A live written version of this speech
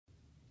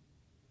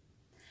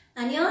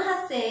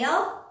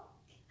안녕하세요.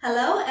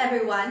 Hello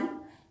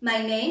everyone.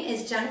 My name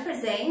is Jennifer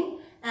Zhang,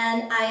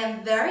 and I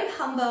am very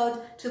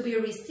humbled to be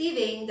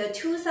receiving the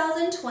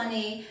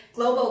 2020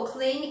 Global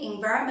Clean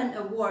Environment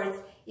Awards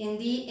in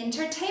the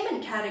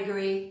entertainment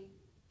category.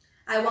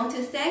 I want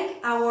to thank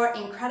our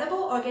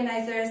incredible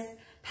organizers,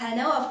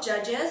 panel of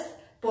judges,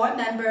 board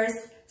members,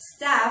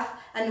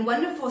 staff, and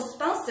wonderful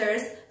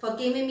sponsors for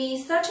giving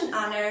me such an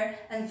honor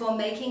and for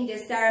making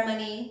this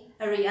ceremony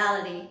a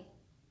reality.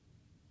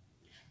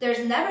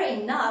 There's never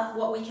enough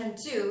what we can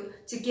do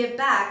to give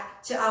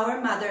back to our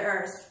Mother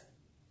Earth.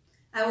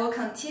 I will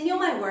continue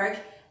my work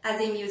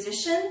as a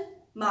musician,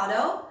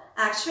 model,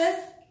 actress,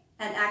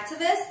 and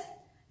activist,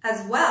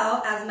 as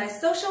well as my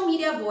social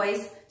media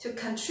voice to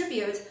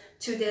contribute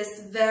to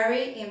this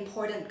very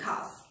important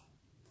cause.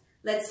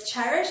 Let's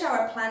cherish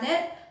our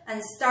planet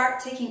and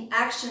start taking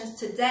actions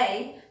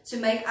today to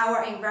make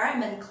our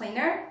environment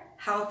cleaner,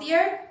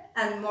 healthier,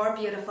 and more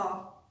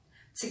beautiful.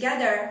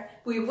 Together,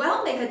 we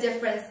will make a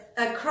difference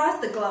across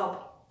the globe.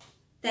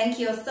 Thank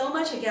you so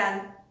much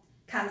again.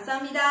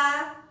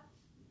 감사합니다.